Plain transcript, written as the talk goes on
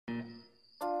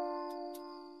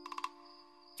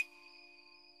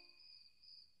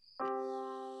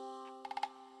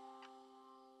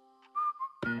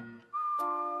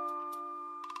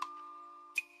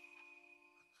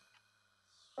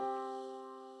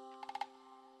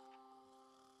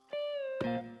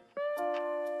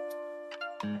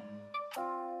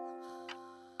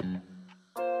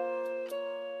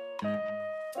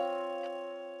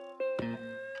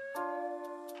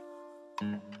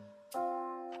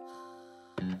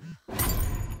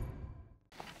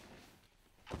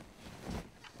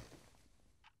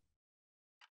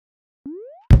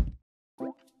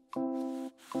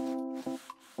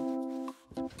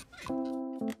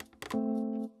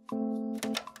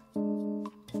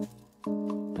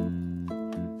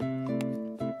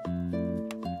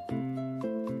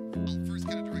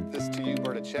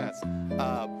Chess.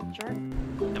 Sure.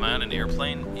 Am I on an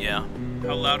airplane? Yeah.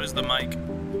 How loud is the mic?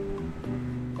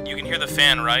 You can hear the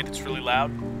fan, right? It's really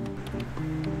loud.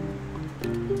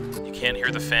 You can't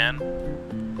hear the fan?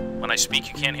 When I speak,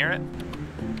 you can't hear it?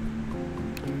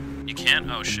 You can't?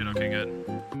 Oh shit, okay, good.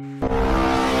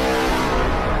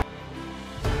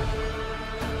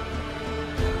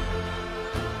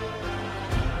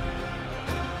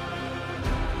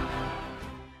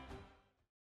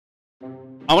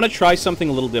 I want to try something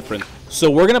a little different. So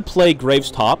we're going to play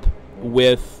Graves Top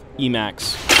with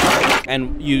Emax.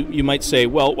 And you might say,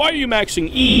 well, why are you maxing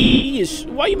E?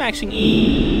 Why are you maxing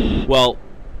E? Well,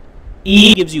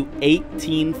 E gives you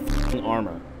 18 f***ing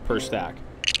armor per stack.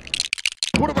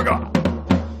 What have I got?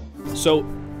 So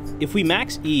if we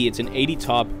max E, it's an 80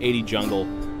 top, 80 jungle.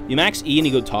 You max E and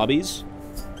you go Tobias.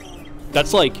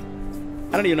 That's like,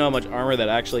 I don't even know how much armor that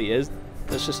actually is.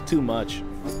 That's just too much.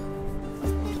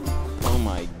 Oh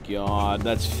my god,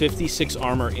 that's 56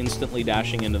 armor instantly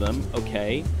dashing into them.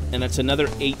 Okay. And that's another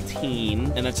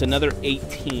 18. And that's another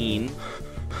 18.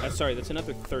 Sorry, that's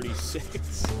another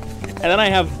 36. And then I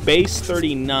have base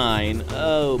 39.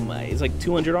 Oh my, it's like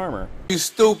 200 armor. You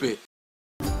stupid.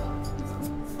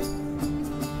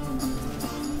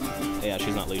 Yeah,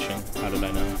 she's not leashing. How did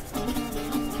I know?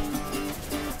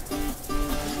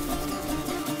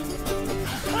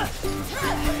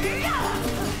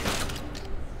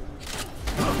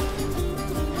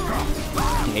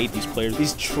 I hate these players.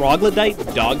 These troglodyte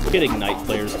dog shit ignite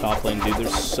players top lane, dude. They're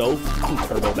so fucking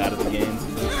turbo bad at the game.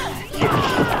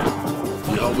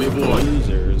 Yo, we boy.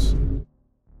 Losers.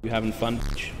 You having fun,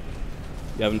 bitch?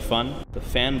 You having fun? The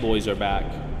fanboys are back.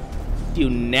 You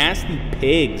nasty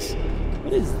pigs.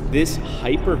 What is this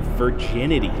hyper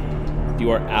virginity?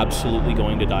 You are absolutely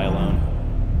going to die alone.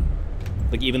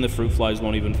 Like, even the fruit flies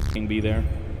won't even fucking be there.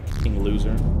 Fucking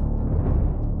loser.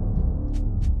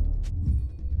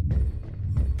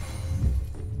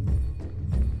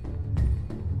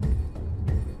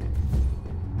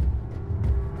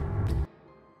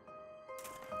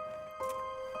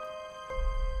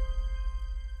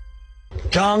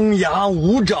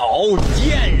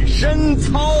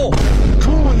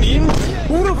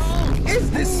 Who the f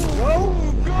is this?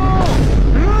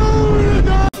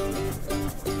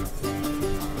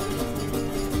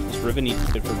 This Riven needs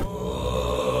to fit for me.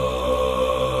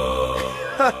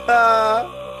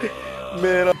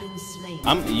 Man,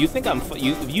 You think I'm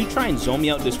if you try and zone me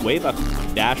out this wave, I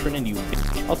dash right into you.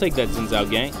 I'll take that Zinzao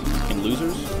gang, you fucking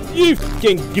losers. You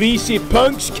fucking greasy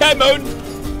punks, come on!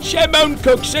 Shamon,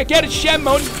 cooksucker, get it,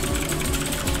 Shamon!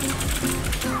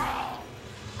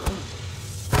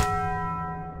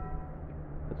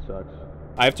 That sucks.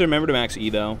 I have to remember to max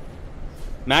E, though.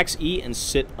 Max E and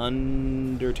sit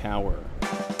under tower.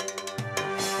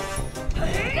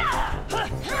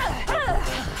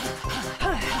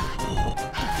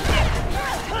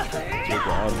 Dear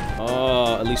God.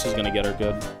 Oh, at least he's gonna get her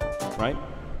good. Right?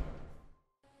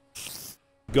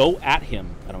 Go at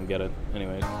him. I don't get it.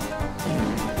 Anyways.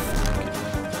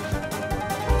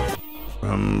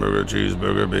 Hamburger,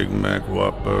 cheeseburger, Big Mac,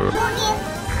 Whopper.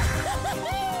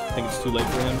 I think it's too late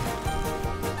for him.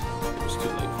 It's too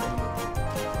late for him.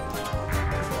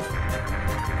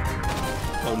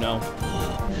 Oh no.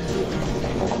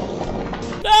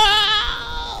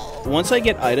 No! Once I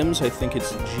get items, I think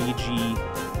it's GG.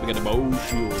 We got a bow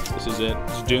shield. This is it.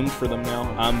 It's doomed for them now.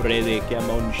 I'm ready. Come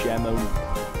on, Shamon.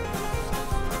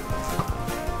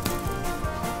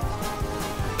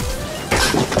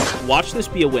 Watch this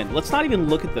be a win. Let's not even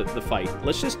look at the fight.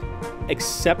 Let's just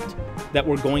accept that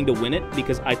we're going to win it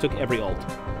because I took every ult.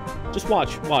 Just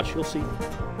watch. Watch. You'll see.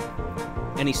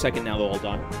 Any second now, they'll all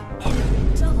die.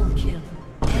 Enemy double kill.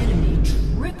 Enemy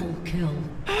triple kill.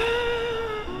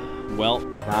 Well,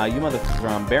 you motherfucker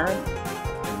on Baron.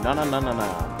 No.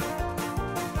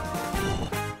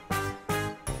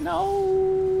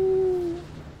 No.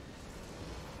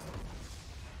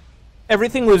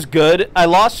 Everything was good. I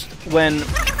lost when...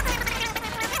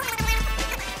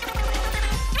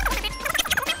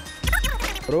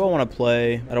 What do I want to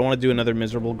play? I don't want to do another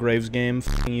miserable Graves game.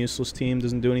 Fucking useless team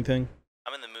doesn't do anything.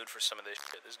 I'm in the mood for some of this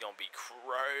shit. This is gonna be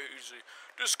crazy.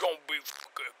 This is gonna be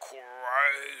fucking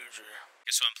crazy.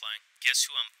 Guess who I'm playing? Guess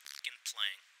who I'm fucking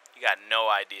playing? You got no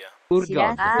idea.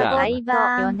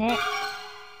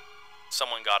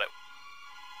 Someone got it.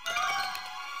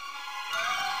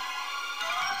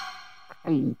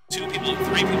 Three people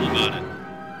got it.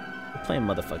 We're playing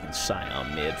motherfucking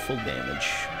Scion mid, full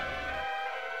damage.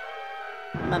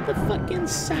 Motherfucking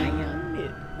Scion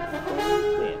mid, full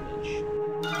damage.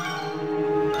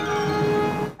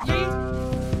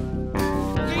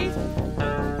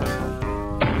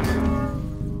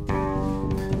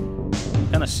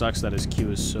 Kinda sucks that his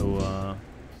Q is so,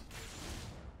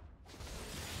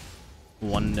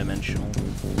 one-dimensional.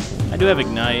 I do have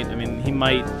Ignite. I mean, he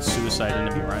might suicide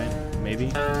into me, right?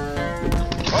 Maybe.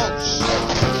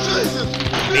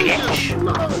 Bitch!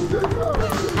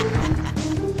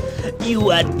 You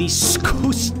are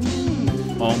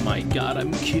disgusting! Oh my god,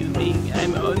 I'm coming.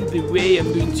 I'm on the way.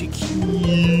 I'm going to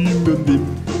kill them.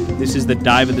 This is the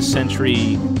dive of the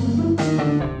century.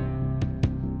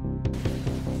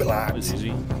 That was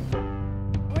easy.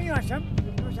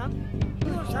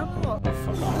 Fuck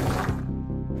off.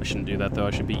 I shouldn't do that though,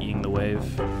 I should be eating the wave.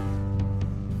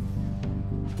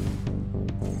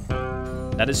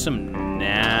 That is some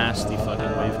nasty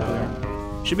fucking wave clear.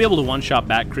 Should be able to one-shot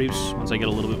back creeps once I get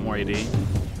a little bit more AD.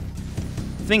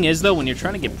 Thing is though, when you're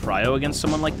trying to get prio against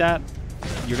someone like that,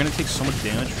 you're gonna take so much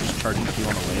damage for just charging Q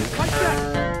on the wave.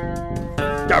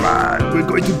 Come on, we're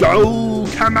going to go.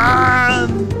 Come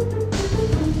on.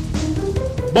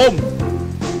 Boom!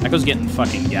 Echo's getting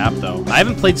fucking gapped though. I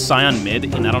haven't played Scion mid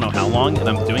in I don't know how long, and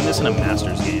I'm doing this in a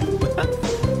Masters game.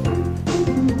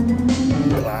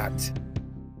 Blocked.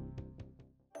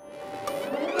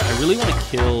 I really want to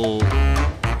kill,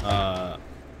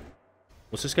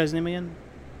 what's this guy's name again?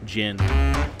 Jin.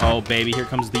 Oh baby, here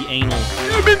comes the anal.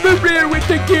 I'm in the rear with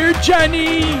the gear,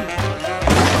 Johnny!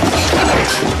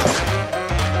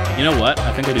 You know what?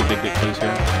 I think I do big dick plays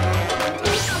here.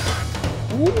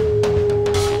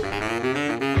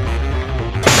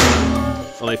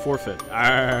 Oh, they forfeit.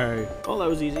 Arrgh. Oh, that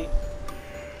was easy.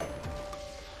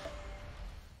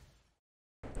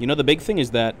 You know, the big thing is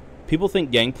that people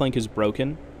think Gangplank is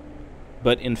broken,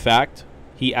 but in fact,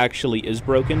 he actually is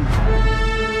broken. I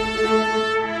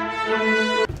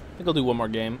think I'll do one more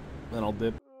game, then I'll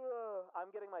dip.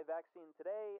 I'm getting my vaccine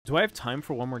today. Do I have time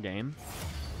for one more game?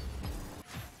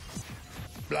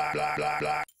 Blah, blah, blah,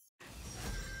 blah.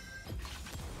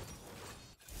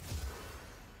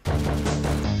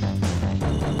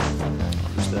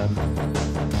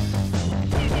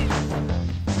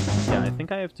 Yeah, I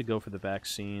think I have to go for the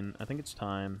vaccine. I think it's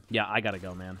time. Yeah, I gotta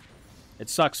go, man. It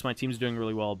sucks. My team's doing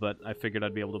really well, but I figured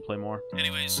I'd be able to play more.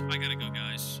 Anyways, I gotta go,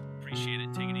 guys. Appreciate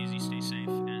it. Take it easy. Stay safe,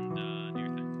 and do your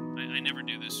thing. I never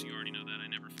do this. You already know that. I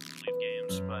never leave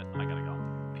games, but I gotta go.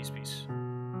 Peace, peace.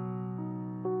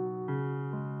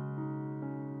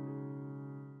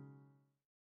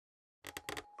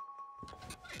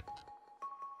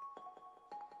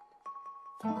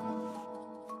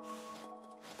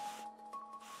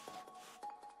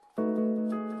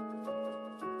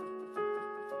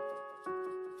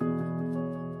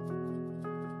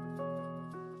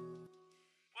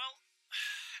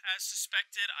 As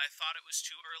suspected, I thought it was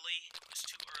too early. It was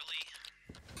too early.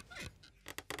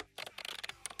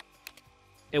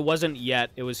 It wasn't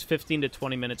yet. It was 15 to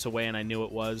 20 minutes away, and I knew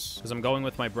it was. Because I'm going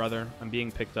with my brother. I'm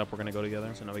being picked up. We're going to go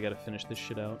together. So now we got to finish this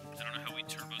shit out. I don't know how we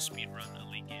turbo speedrun a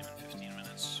league game in 15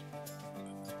 minutes.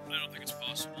 I don't think it's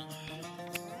possible.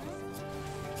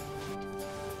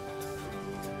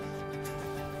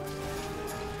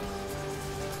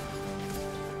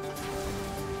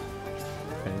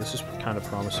 Okay, this is kind of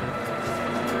promising.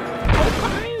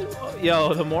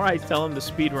 Yo, the more I tell them to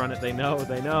speedrun it, they know,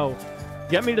 they know.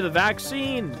 Get me to the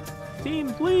vaccine!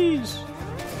 Team, please!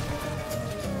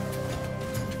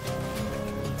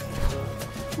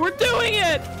 We're doing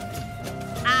it!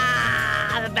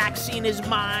 Ah, the vaccine is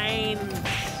mine!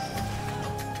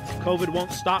 COVID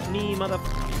won't stop me,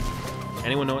 motherfucker.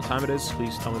 Anyone know what time it is?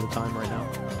 Please tell me the time right now.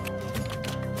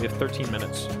 We have 13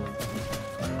 minutes.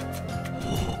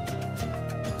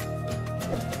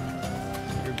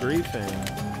 You're griefing.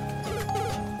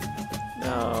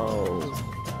 No.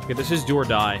 Okay, this is do or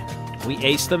die. We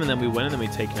ace them and then we win and then we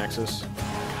take Nexus.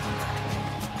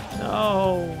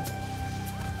 No.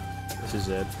 This is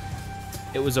it.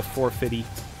 It was a 450.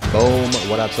 Boom.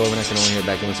 What up, Torben? I can only hear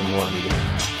back in with some more.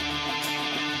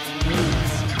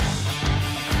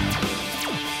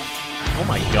 Oh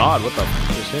my god, what the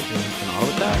f just hit me? An auto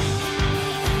attack?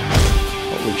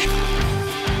 Holy shit.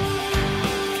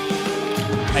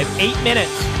 I have 8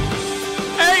 minutes!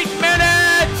 8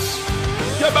 minutes!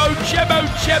 Jabbo, jabbo,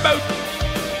 jabbo!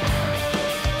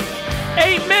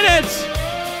 8 minutes!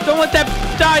 Don't let that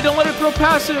die, don't let it throw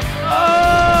passive! Oh!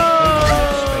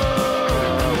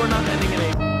 We're not ending in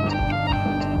 8.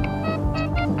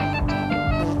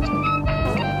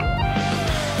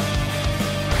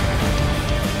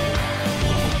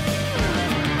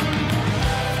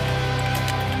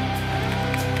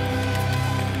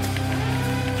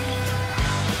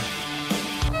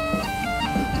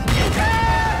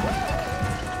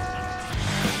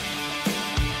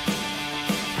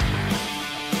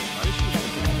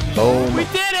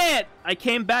 I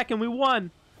came back and we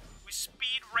won. We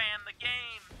speed ran the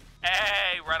game.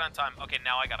 Hey, right on time. Okay,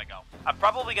 now I gotta go. I'm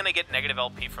probably gonna get negative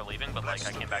LP for leaving, but like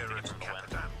I came back to get the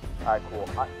win. Alright, cool.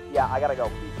 Yeah, I gotta go.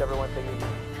 Peace, everyone. Take it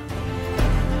easy.